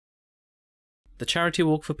The Charity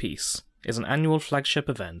Walk for Peace is an annual flagship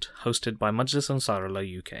event hosted by Majlis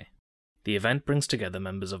Ansarullah UK. The event brings together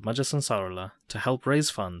members of Majlis Ansarullah to help raise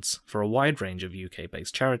funds for a wide range of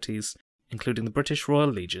UK-based charities, including the British Royal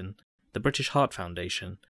Legion, the British Heart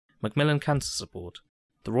Foundation, Macmillan Cancer Support,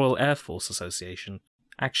 the Royal Air Force Association,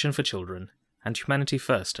 Action for Children, and Humanity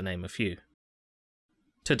First, to name a few.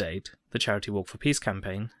 To date, the Charity Walk for Peace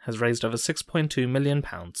campaign has raised over £6.2 million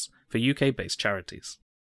for UK-based charities.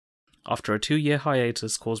 After a 2-year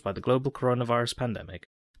hiatus caused by the global coronavirus pandemic,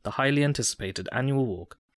 the highly anticipated annual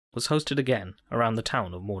walk was hosted again around the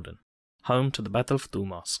town of Morden, home to the Bait al-Futuh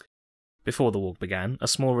Mosque. Before the walk began, a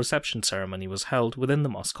small reception ceremony was held within the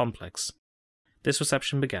mosque complex. This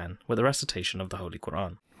reception began with a recitation of the Holy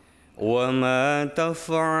Quran. وَمَا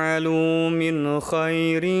تَفْعَلُوا مِنْ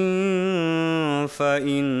خَيْرٍ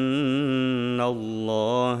فَإِنَّ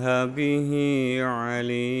اللَّهَ بِهِ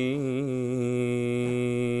عَلِيمٌ.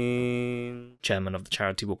 Chairman of the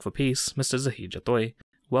Charity Walk for Peace, Mr. Zahid Jatoi,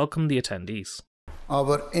 welcomed the attendees.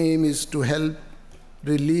 Our aim is to help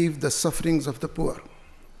relieve the sufferings of the poor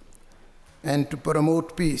and to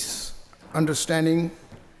promote peace, understanding,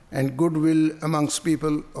 and goodwill amongst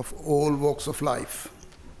people of all walks of life.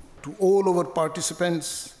 To all our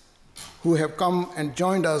participants who have come and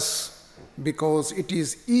joined us, because it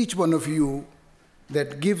is each one of you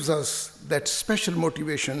that gives us that special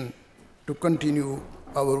motivation to continue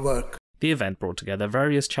our work. The event brought together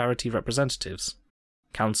various charity representatives,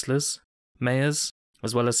 councillors, mayors,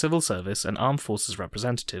 as well as civil service and armed forces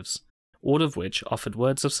representatives, all of which offered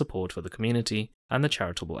words of support for the community and the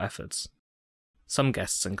charitable efforts. Some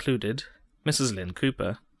guests included Mrs. Lynn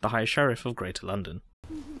Cooper, the High Sheriff of Greater London.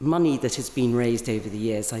 Money that has been raised over the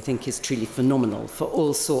years, I think, is truly phenomenal for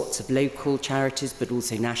all sorts of local charities, but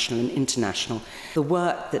also national and international. The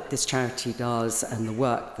work that this charity does and the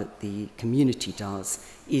work that the community does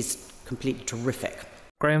is completely terrific.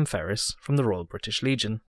 Graham Ferris from the Royal British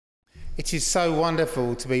Legion. It is so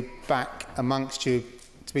wonderful to be back amongst you,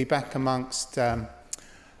 to be back amongst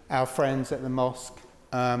our friends at the mosque.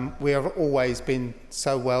 We have always been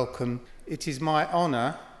so welcome. It is my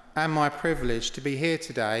honour and my privilege to be here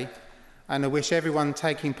today, and I wish everyone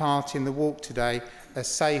taking part in the walk today a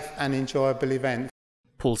safe and enjoyable event.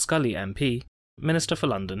 Paul Scully MP, Minister for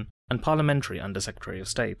London and Parliamentary Under-Secretary of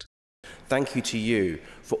State. Thank you to you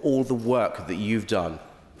for all the work that you've done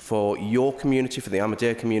for your community, for the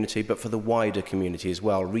Ahmadiyya community, but for the wider community as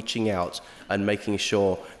well, reaching out and making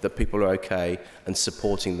sure that people are okay and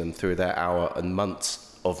supporting them through their hour and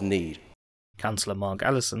months of need. Councillor Mark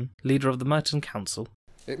Allison, leader of the Merton Council.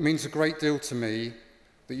 It means a great deal to me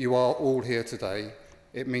that you are all here today.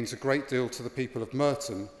 It means a great deal to the people of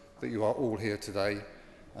Merton that you are all here today.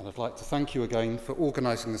 And I'd like to thank you again for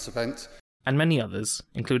organising this event. And many others,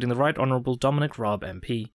 including the Right Honourable Dominic Raab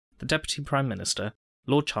MP, the Deputy Prime Minister,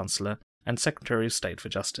 Lord Chancellor and Secretary of State for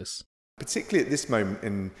Justice. Particularly at this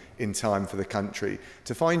moment in time for the country,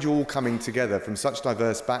 to find you all coming together from such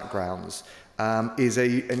diverse backgrounds is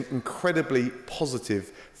an incredibly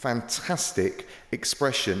positive, fantastic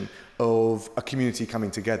expression of a community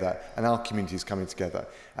coming together and our communities coming together.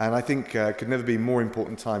 And I think could never be a more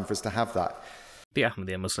important time for us to have that. The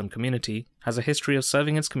Ahmadiyya Muslim community has a history of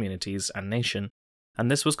serving its communities and nation,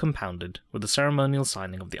 and this was compounded with the ceremonial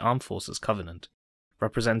signing of the Armed Forces Covenant,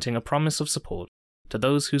 representing a promise of support to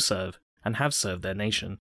those who serve and have served their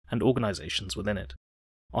nation and organisations within it.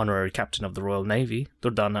 Honorary Captain of the Royal Navy,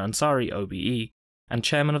 Durdana Ansari OBE, and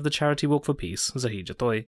Chairman of the Charity Walk for Peace, Zahid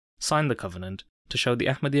Jatoi, signed the covenant to show the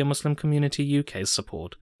Ahmadiyya Muslim community UK's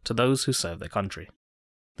support to those who serve their country.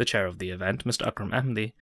 The chair of the event, Mr. Akram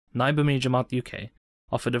Ahmadi, Naib Amir Jamaat UK,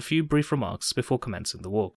 offered a few brief remarks before commencing the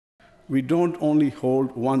walk. We don't only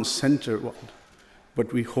hold one centre one,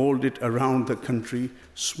 but we hold it around the country,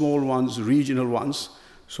 small ones, regional ones,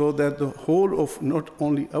 so that the whole of not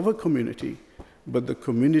only our community, but the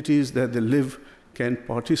communities that they live can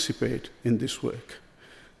participate in this work.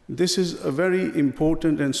 This is a very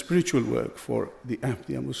important and spiritual work for the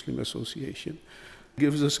Ahmadiyya Muslim Association. It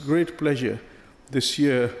gives us great pleasure this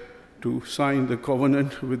year to sign the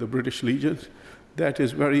covenant with the British Legion. That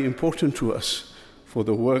is very important to us for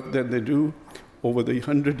the work that they do over the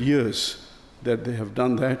 100 years that they have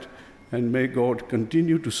done that, and may God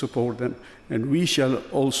continue to support them, and we shall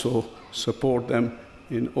also support them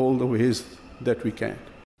in all the ways that we can.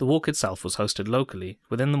 The walk itself was hosted locally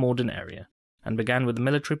within the Morden area and began with a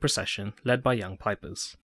military procession led by young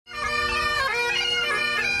pipers.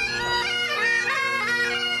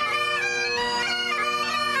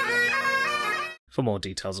 For more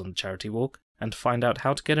details on the charity walk and to find out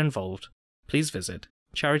how to get involved, please visit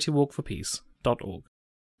charitywalkforpeace.org.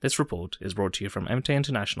 This report is brought to you from MT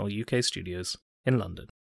International UK Studios in London.